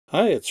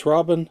Hi, it's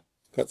Robin.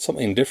 Got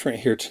something different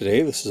here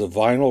today. This is a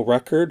vinyl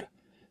record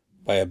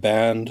by a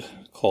band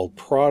called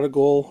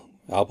Prodigal,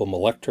 album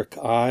Electric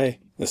Eye.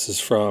 This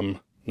is from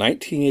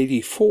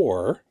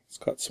 1984. It's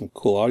got some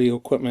cool audio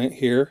equipment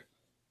here.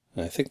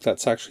 And I think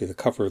that's actually the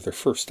cover of their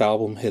first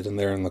album hidden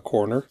there in the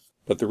corner.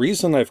 But the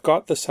reason I've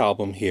got this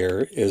album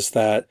here is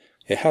that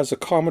it has a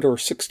Commodore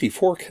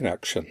 64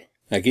 connection.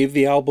 I gave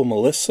the album a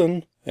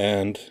listen,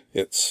 and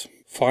it's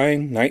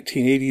fine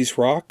 1980s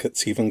rock.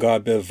 It's even got a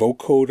bit of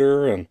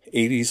vocoder and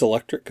 80s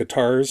electric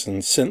guitars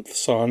and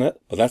synths on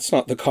it, but that's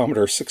not the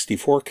Commodore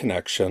 64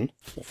 connection.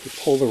 If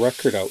we pull the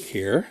record out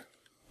here,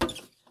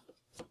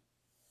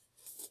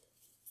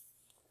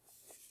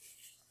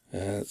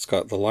 it's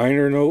got the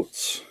liner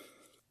notes.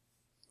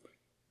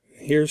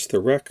 Here's the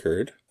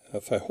record.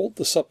 If I hold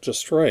this up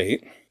just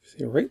right,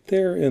 see right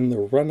there in the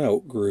run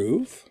out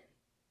groove,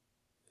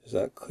 is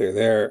that clear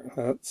there?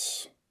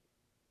 That's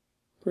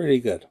pretty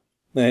good.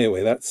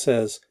 Anyway, that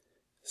says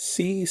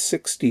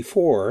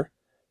C64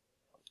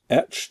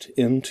 etched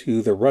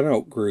into the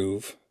runout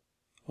groove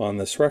on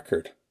this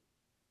record.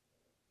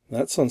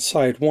 That's on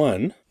side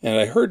 1, and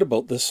I heard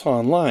about this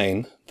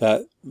online,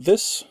 that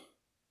this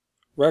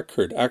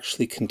record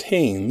actually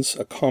contains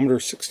a Commodore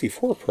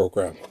 64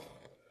 program.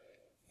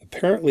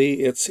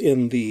 Apparently it's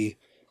in the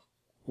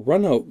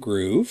runout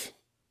groove,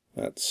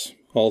 that's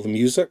all the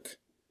music,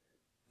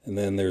 and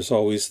then there's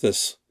always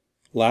this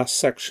last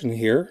section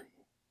here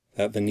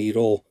that the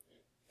needle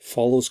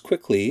follows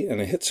quickly and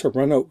it hits a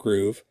runout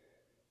groove,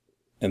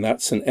 and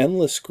that's an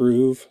endless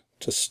groove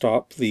to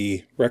stop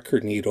the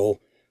record needle,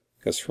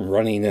 I guess, from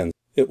running in.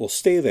 It will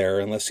stay there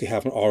unless you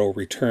have an auto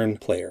return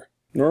player.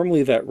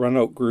 Normally that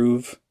runout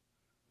groove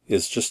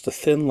is just a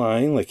thin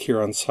line like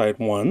here on side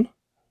 1.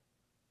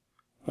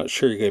 Not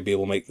sure you're going to be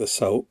able to make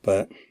this out,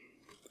 but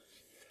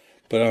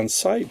on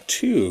side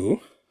 2,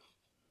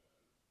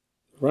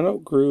 the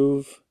runout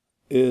groove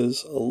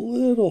is a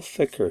little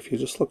thicker. If you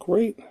just look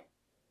right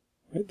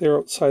there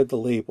outside the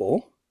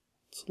label,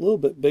 it's a little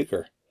bit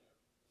bigger.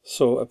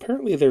 So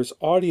apparently there's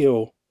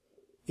audio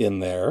in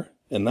there,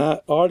 and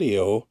that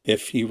audio,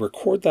 if you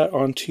record that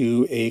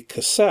onto a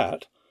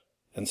cassette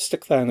and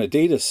stick that in a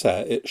data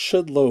set, it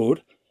should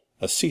load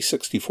a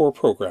C64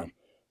 program.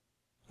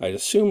 I'd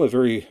assume a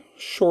very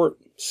short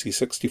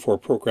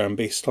C64 program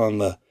based on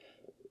the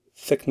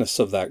thickness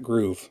of that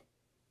groove.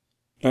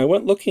 Now I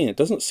went looking, it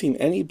doesn't seem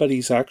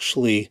anybody's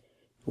actually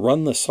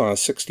run this on a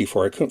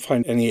 64. I couldn't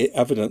find any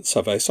evidence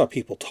of it. I saw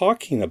people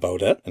talking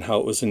about it and how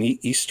it was a neat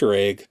Easter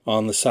egg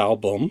on this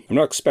album. I'm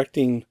not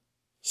expecting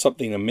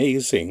something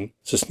amazing.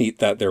 It's just neat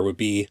that there would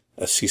be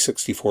a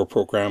C64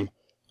 program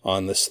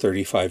on this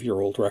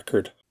 35-year-old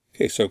record.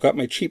 Okay, so I've got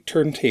my cheap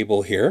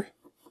turntable here,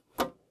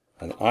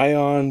 an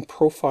Ion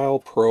Profile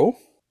Pro,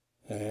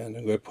 and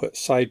I'm going to put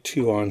side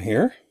 2 on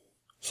here.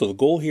 So the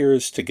goal here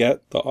is to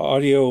get the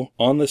audio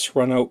on this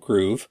runout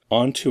groove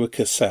onto a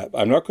cassette.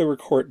 I'm not going to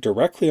record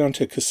directly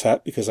onto a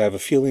cassette because I have a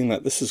feeling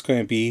that this is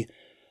going to be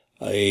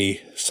a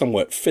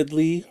somewhat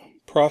fiddly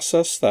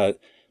process that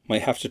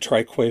might have to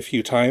try quite a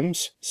few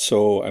times.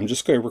 So I'm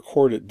just going to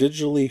record it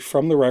digitally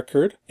from the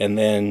record and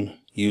then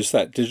use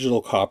that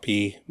digital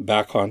copy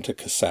back onto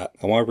cassette.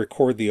 I want to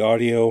record the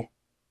audio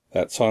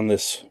that's on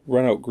this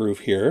runout groove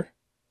here.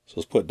 So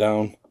let's put it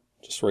down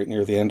just right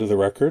near the end of the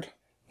record.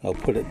 I'll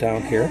put it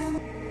down here.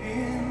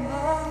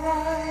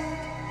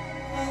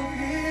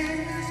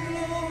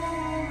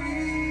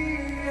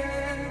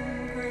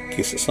 In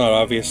case it's not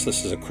obvious,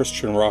 this is a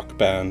Christian rock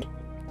band.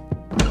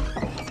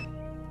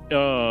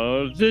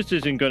 Oh, this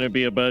isn't going to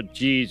be about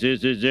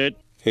Jesus, is it?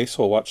 Okay,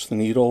 so I'll watch the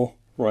needle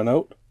run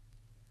out.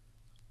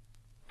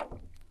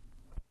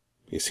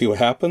 You see what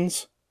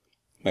happens?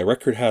 My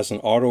record has an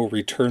auto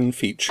return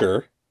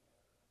feature.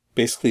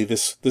 Basically,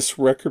 this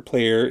record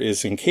player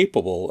is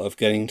incapable of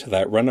getting to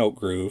that runout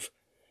groove,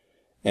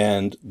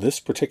 and this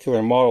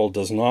particular model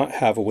does not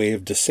have a way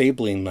of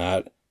disabling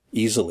that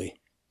easily.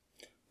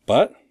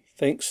 But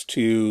thanks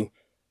to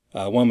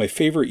one of my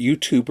favorite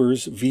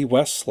YouTubers,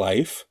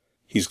 VWestlife,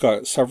 he's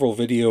got several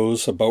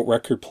videos about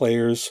record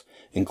players,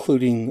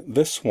 including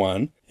this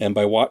one, and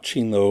by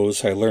watching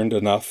those I learned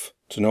enough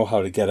to know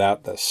how to get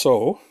at this.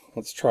 So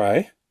let's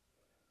try.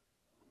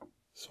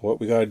 So what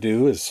we got to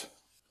do is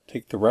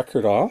take the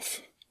record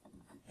off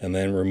and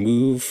then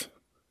remove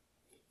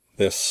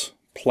this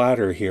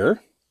platter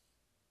here.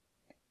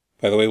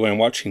 By the way, when I'm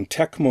watching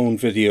Techmoan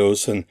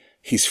videos and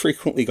he's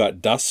frequently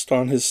got dust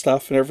on his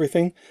stuff and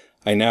everything,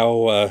 I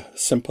now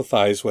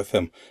sympathize with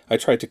him. I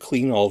tried to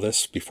clean all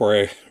this before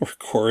I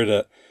record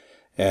it,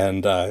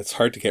 and it's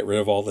hard to get rid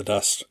of all the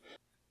dust.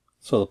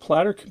 So the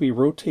platter can be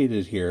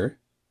rotated here,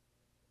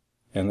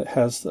 and it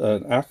has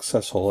an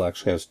access hole. It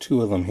actually has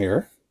 2 of them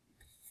here.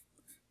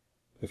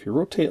 If you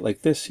rotate it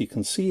like this, you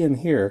can see in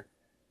here,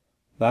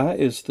 that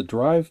is the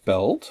drive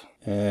belt,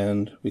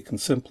 and we can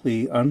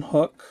simply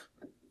unhook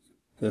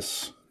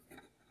the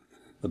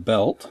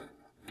belt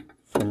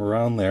from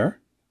around there,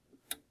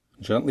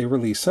 gently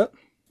release it,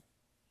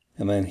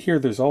 and then here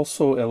there's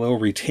also a little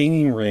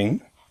retaining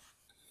ring,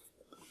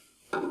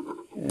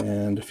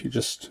 and if you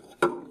just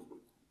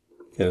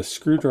Get a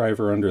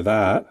screwdriver under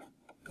that.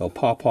 It'll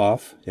pop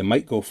off. It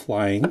might go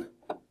flying.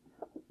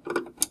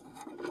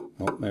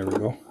 Oh, there we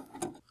go.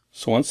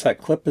 So once that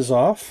clip is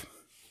off,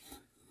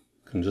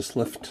 you can just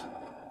lift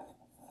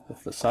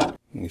this up.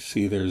 And you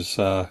see there's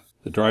the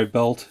drive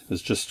belt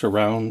is just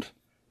around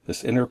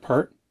this inner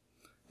part.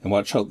 And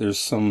watch out, there's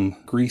some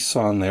grease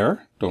on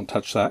there. Don't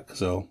touch that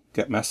because it'll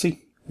get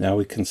messy. Now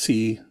we can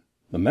see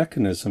the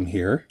mechanism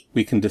here.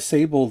 We can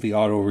disable the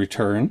auto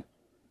return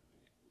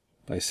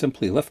by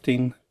simply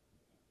lifting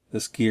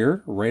this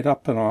gear right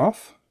up and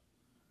off.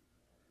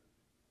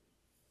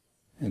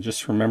 And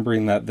just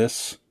remembering that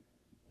this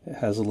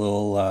has a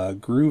little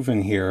groove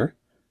in here,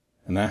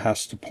 and that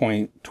has to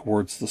point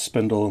towards the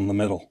spindle in the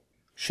middle.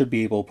 Should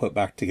be able to put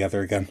back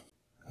together again.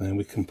 And then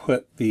we can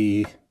put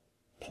the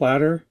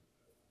platter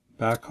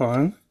back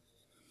on,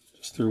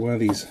 just through one of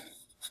these.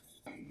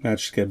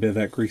 Managed to get a bit of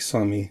that grease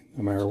on me,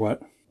 no matter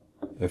what.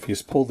 If you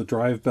just pull the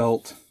drive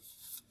belt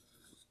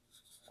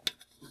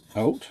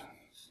out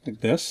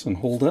like this and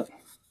hold it,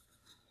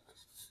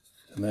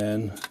 and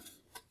then,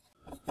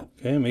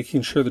 okay,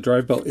 making sure the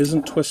drive belt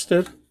isn't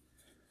twisted,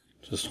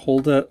 just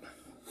hold it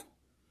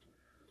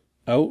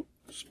out,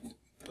 just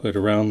put it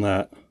around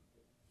that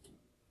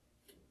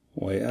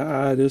way.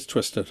 It is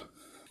twisted.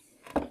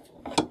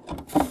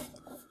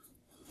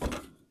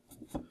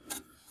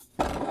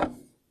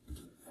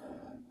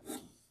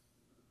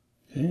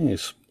 Okay,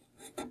 just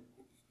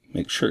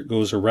make sure it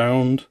goes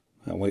around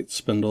that white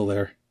spindle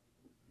there.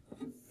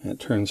 And it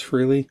turns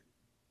freely.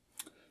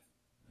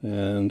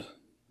 And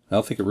I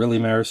don't think it really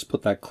matters to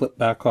put that clip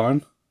back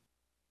on.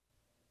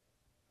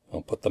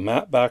 I'll put the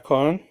mat back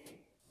on.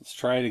 Let's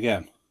try it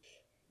again.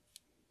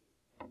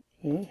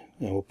 Okay,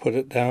 and we'll put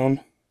it down.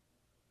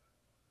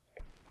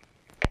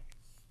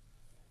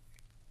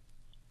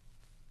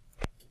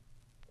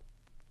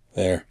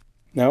 There.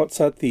 Now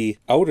it's at the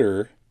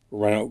outer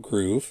runout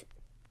groove.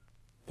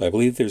 I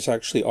believe there's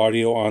actually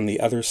audio on the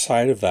other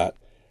side of that.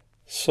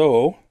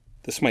 So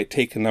this might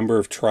take a number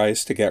of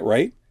tries to get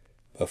right.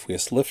 But if we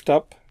just lift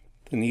up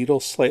the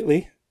needle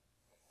slightly,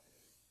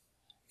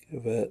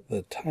 give it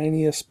the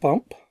tiniest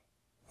bump.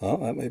 Well,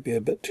 that might be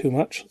a bit too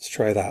much. Let's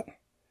try that.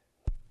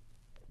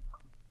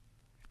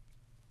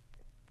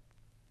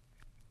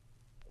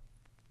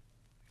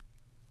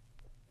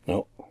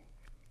 Nope.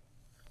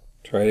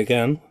 Try it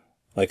again.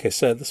 Like I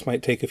said, this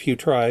might take a few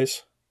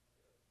tries.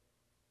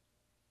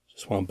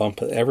 Just want to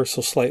bump it ever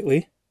so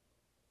slightly.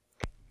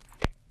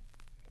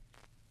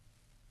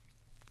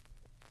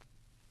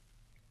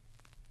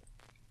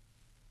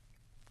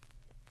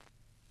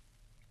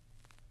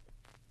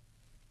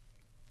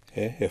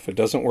 Okay, if it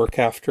doesn't work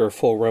after a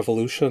full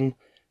revolution,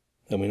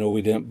 then we know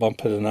we didn't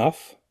bump it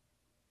enough.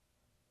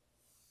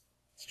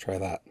 Let's try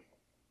that.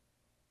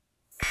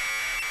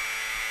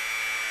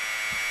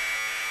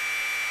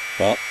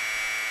 Well,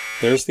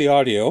 there's the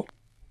audio,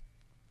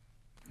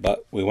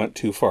 but we went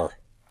too far.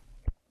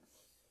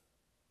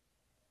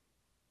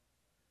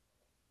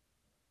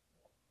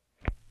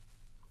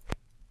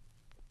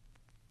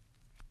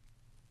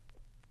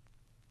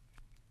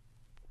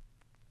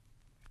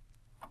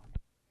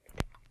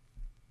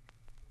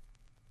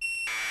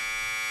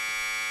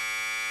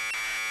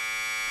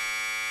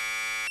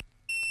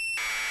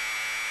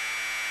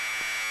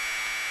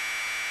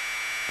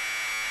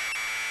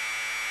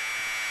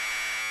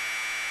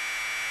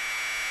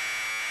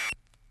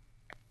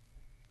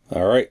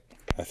 All right,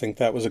 I think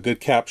that was a good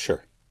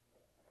capture.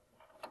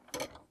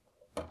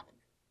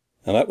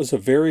 Now that was a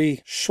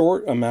very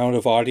short amount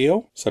of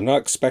audio, so I'm not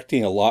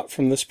expecting a lot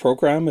from this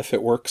program if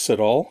it works at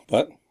all,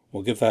 but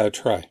we'll give that a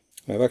try.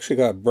 I've actually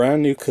got a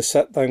brand new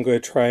cassette that I'm going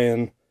to try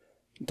and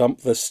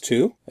dump this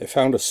to. I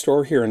found a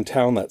store here in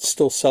town that's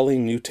still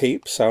selling new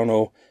tapes. I don't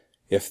know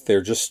if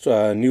they're just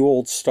new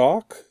old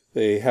stock.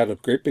 They had a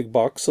great big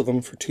box of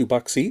them for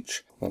 $2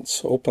 each.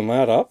 Let's open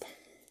that up.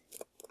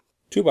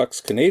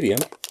 $2 Canadian.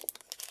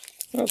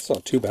 That's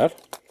not too bad.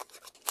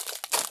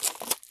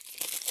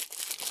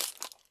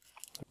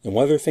 And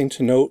one other thing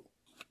to note,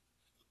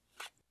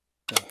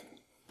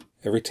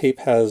 every tape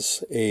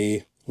has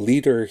a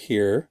leader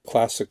here.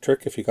 Classic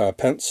trick, if you got a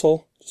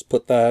pencil, just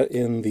put that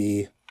in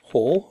the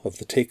hole of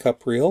the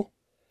take-up reel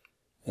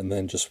and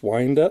then just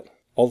wind it.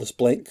 All this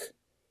blank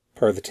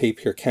part of the tape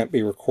here can't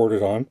be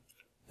recorded on,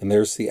 and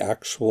there's the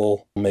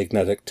actual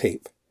magnetic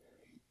tape.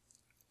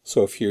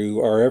 So if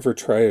you are ever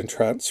trying to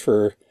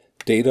transfer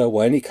data,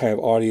 well, any kind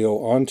of audio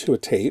onto a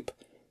tape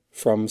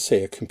from,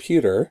 say, a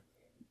computer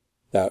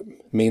that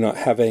may not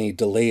have any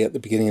delay at the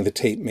beginning of the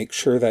tape, make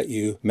sure that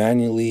you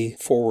manually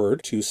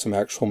forward to some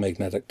actual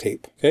magnetic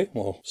tape. Okay,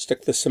 we'll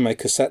stick this in my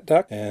cassette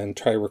deck and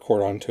try to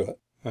record onto it.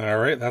 All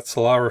right, that's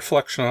a lot of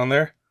reflection on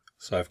there.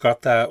 So I've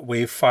got that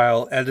WAV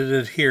file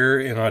edited here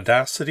in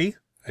Audacity.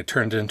 I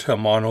turned it into a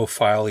mono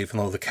file even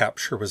though the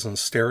capture was in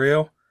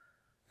stereo,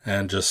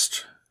 and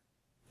just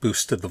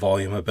boosted the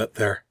volume a bit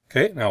there.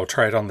 Okay, now we'll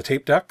try it on the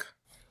tape deck.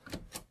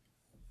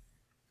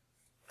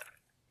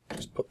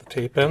 Just put the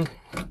tape in.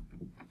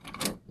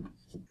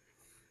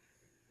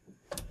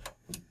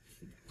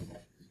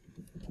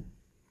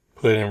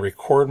 Put it in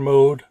record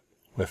mode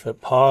with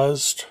it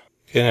paused.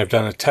 Again, I've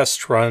done a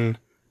test run,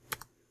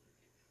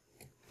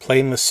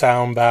 playing the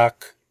sound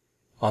back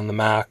on the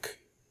Mac,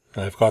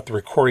 and I've got the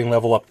recording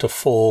level up to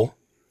full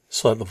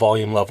so that the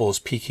volume level is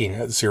peaking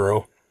at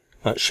 0.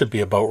 That should be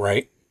about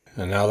right.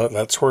 And now that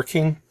that's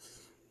working,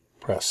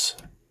 press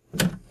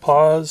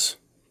pause,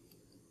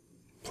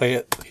 play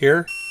it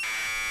here.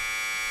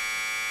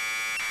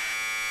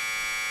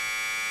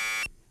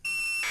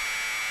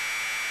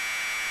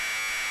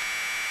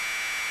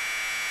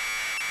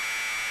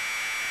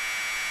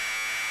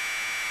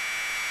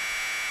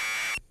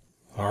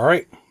 All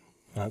right,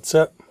 that's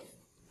it.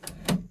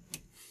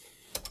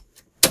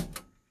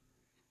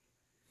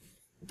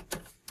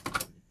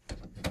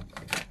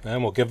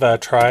 And we'll give that a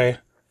try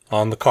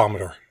on the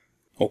Commodore.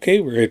 Okay,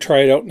 we're going to try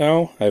it out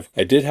now.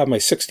 I did have my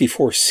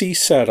 64C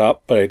set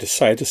up, but I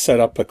decided to set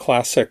up a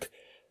classic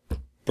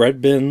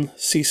bread bin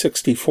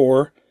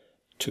C64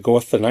 to go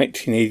with the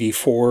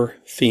 1984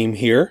 theme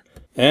here.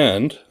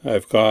 And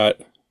I've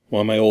got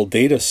one of my old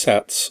data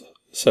sets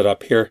set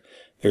up here.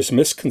 There's a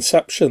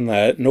misconception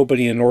that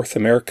nobody in North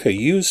America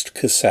used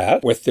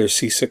cassette with their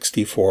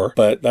C64,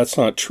 but that's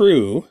not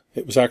true.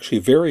 It was actually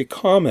very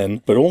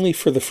common, but only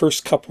for the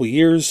first couple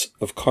years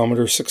of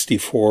Commodore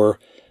 64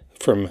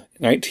 from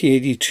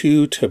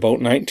 1982 to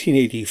about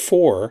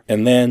 1984,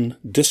 and then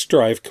disk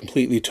drive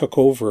completely took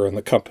over and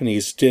the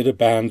companies did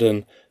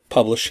abandon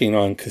publishing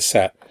on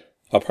cassette.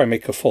 I'll probably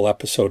make a full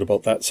episode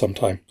about that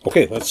sometime.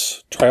 Okay,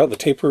 let's try out the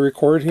tape we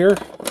recorded here.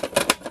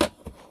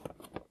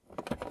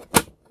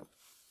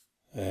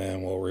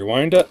 And we'll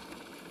rewind it.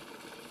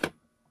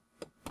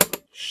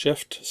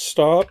 Shift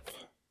stop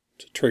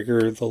to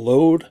trigger the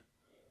load.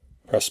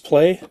 Press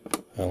play,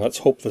 and let's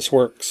hope this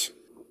works.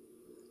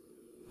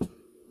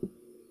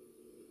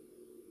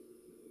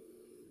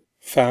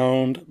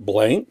 Found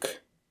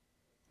blank.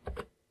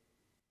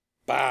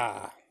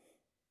 Bah!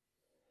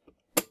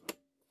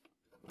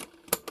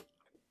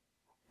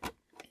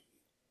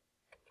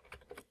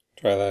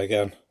 Try that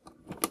again.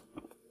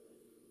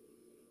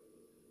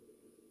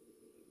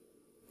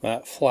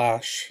 That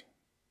flash.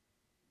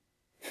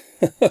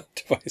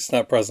 Device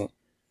not present.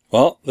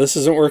 Well, this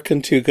isn't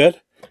working too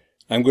good.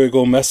 I'm going to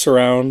go mess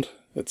around.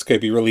 It's going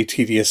to be really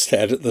tedious to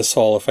edit this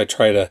all if I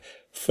try to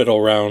fiddle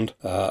around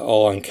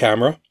all on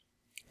camera.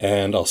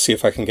 And I'll see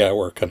if I can get it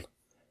working.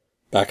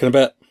 Back in a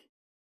bit.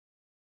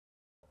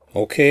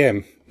 Okay,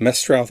 I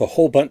messed around with a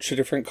whole bunch of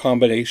different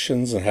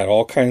combinations and had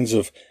all kinds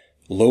of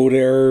load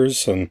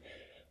errors and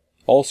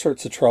all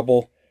sorts of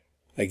trouble.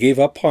 I gave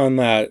up on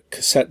that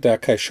cassette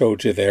deck I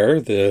showed you there,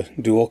 the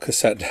dual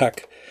cassette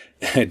deck.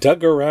 I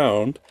dug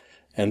around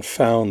and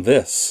found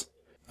this,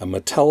 a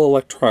Mattel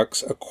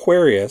Electronics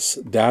Aquarius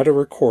data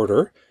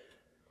recorder.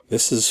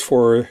 This is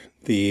for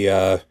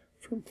the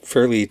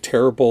fairly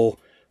terrible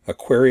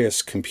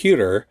Aquarius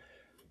computer,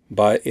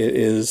 but it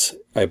is,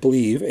 I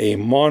believe, a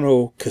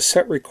mono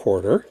cassette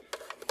recorder.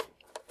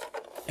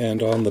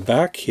 And on the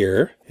back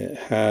here, it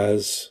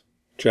has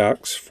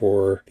jacks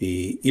for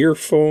the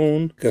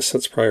earphone. I guess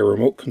that's probably a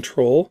remote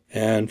control.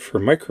 And for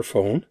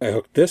microphone, I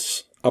hooked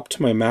this up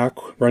to my Mac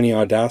running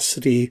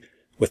Audacity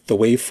with the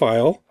WAV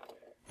file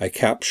I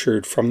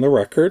captured from the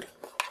record,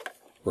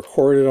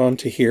 recorded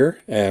onto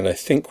here, and I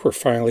think we're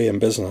finally in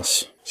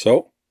business.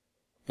 So,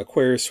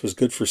 Aquarius was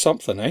good for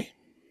something, eh?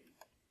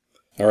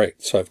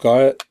 Alright, so I've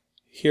got it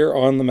here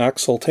on the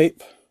Maxell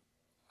tape.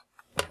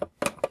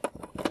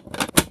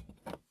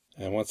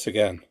 And once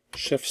again,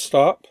 shift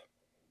stop.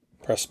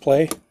 Press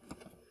play.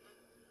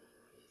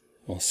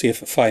 We'll see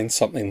if it finds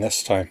something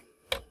this time.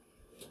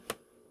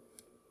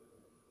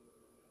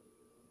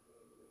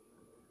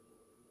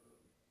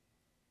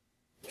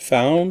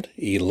 Found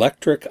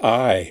electric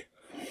eye.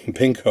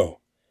 Bingo.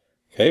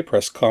 Okay,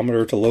 press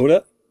Commodore to load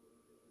it.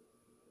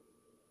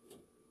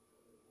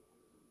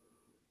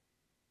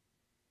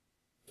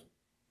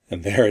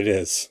 And there it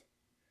is.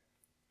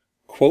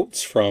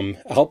 Quotes from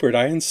Albert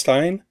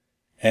Einstein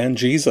and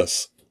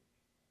Jesus.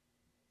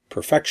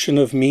 Perfection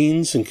of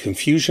means and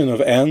confusion of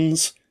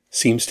ends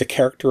seems to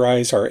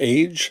characterize our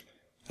age.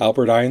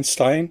 Albert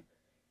Einstein.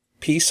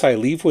 Peace I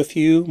leave with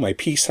you, my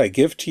peace I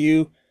give to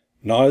you.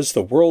 Not as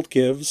the world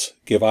gives,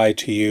 give I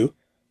to you.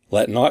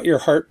 Let not your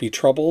heart be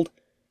troubled,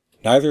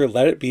 neither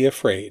let it be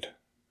afraid.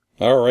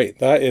 Alright,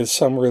 that is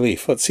some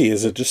relief. Let's see,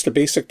 is it just a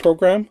basic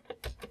program?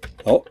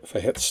 Oh, if I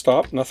hit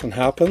stop, nothing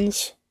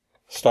happens.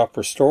 Stop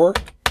restore.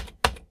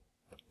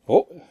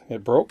 Oh,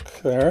 it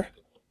broke there.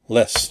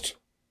 List.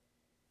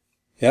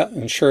 Yeah,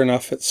 and sure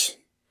enough, it's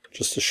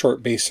just a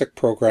short basic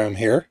program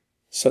here.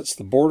 Sets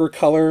the border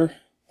color,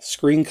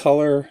 screen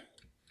color,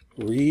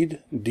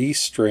 read D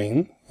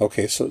string.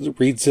 Okay, so it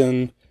reads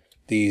in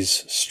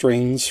these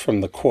strings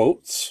from the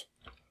quotes.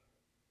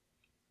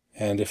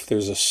 And if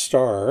there's a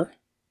star,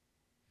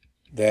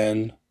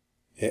 then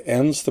it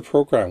ends the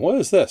program. What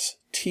is this?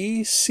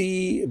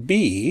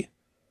 TCB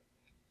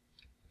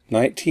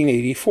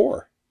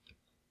 1984.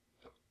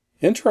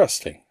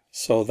 Interesting.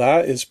 So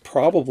that is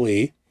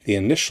probably the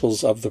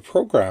initials of the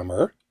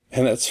programmer.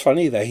 And it's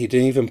funny that he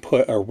didn't even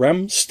put a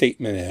REM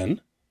statement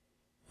in.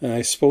 And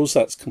I suppose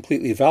that's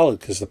completely valid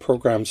because the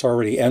program's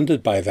already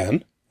ended by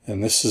then.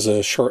 And this is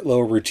a short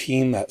little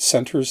routine that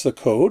centers the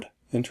code.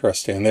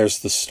 Interesting. And there's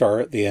the star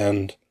at the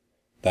end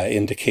that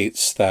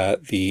indicates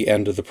that the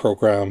end of the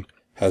program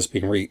has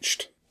been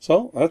reached.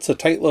 So that's a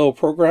tight little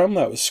program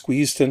that was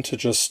squeezed into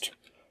just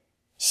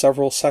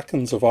several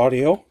seconds of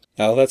audio.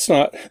 Now that's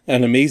not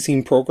an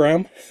amazing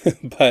program,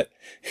 but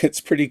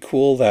it's pretty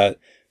cool that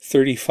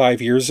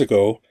 35 years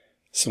ago,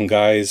 some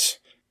guys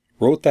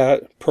wrote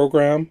that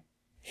program,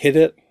 hit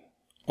it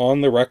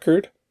on the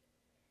record,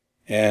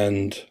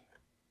 and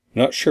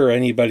I'm not sure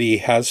anybody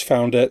has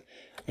found it.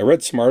 I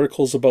read some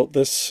articles about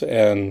this,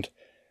 and it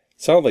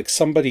sounded like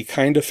somebody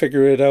kind of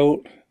figured it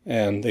out,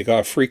 and they got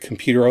a free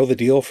computer out of the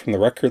deal from the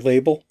record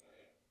label.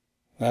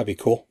 That'd be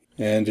cool.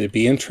 And it'd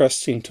be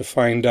interesting to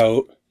find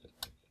out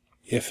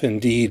if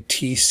indeed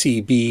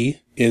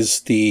TCB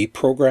is the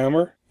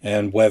programmer,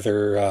 and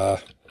whether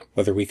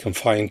we can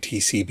find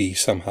TCB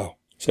somehow.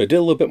 So I did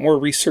a little bit more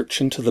research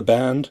into the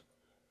band.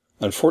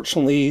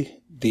 Unfortunately,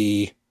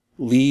 the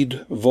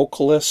lead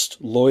vocalist,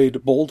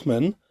 Lloyd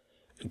Boldman,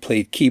 who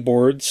played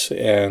keyboards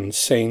and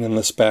sang in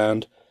this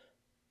band,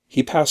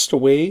 he passed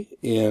away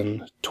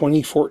in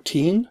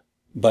 2014,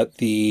 but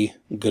the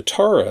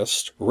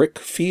guitarist, Rick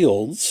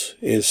Fields,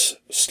 is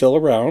still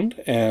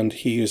around, and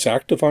he is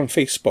active on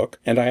Facebook.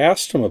 And I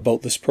asked him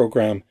about this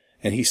program,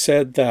 and he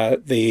said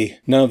that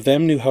none of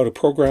them knew how to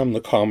program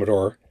the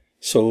Commodore,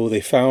 so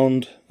they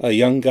found a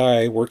young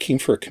guy working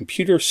for a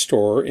computer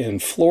store in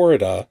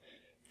Florida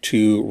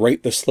to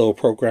write this little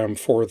program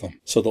for them.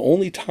 So the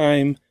only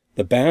time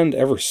the band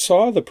ever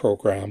saw the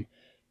program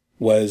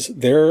was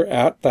there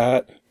at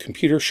that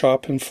computer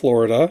shop in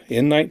Florida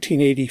in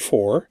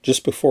 1984,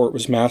 just before it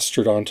was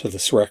mastered onto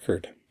this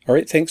record. All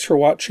right, thanks for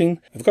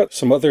watching. I've got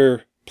some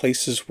other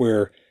places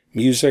where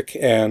music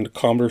and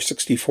Commodore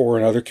 64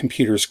 and other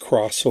computers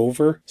cross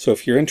over. So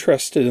if you're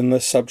interested in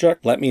this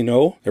subject, let me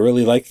know. I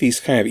really like these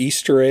kind of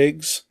Easter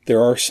eggs.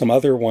 There are some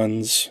other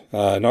ones,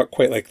 not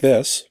quite like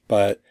this,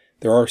 but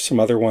there are some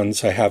other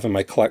ones I have in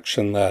my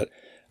collection that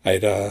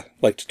I'd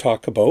like to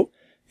talk about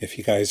if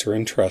you guys are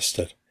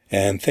interested.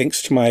 And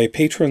thanks to my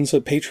patrons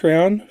at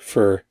Patreon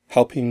for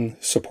helping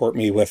support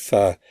me with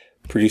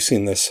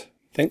producing this.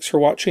 Thanks for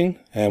watching,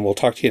 and we'll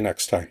talk to you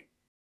next time.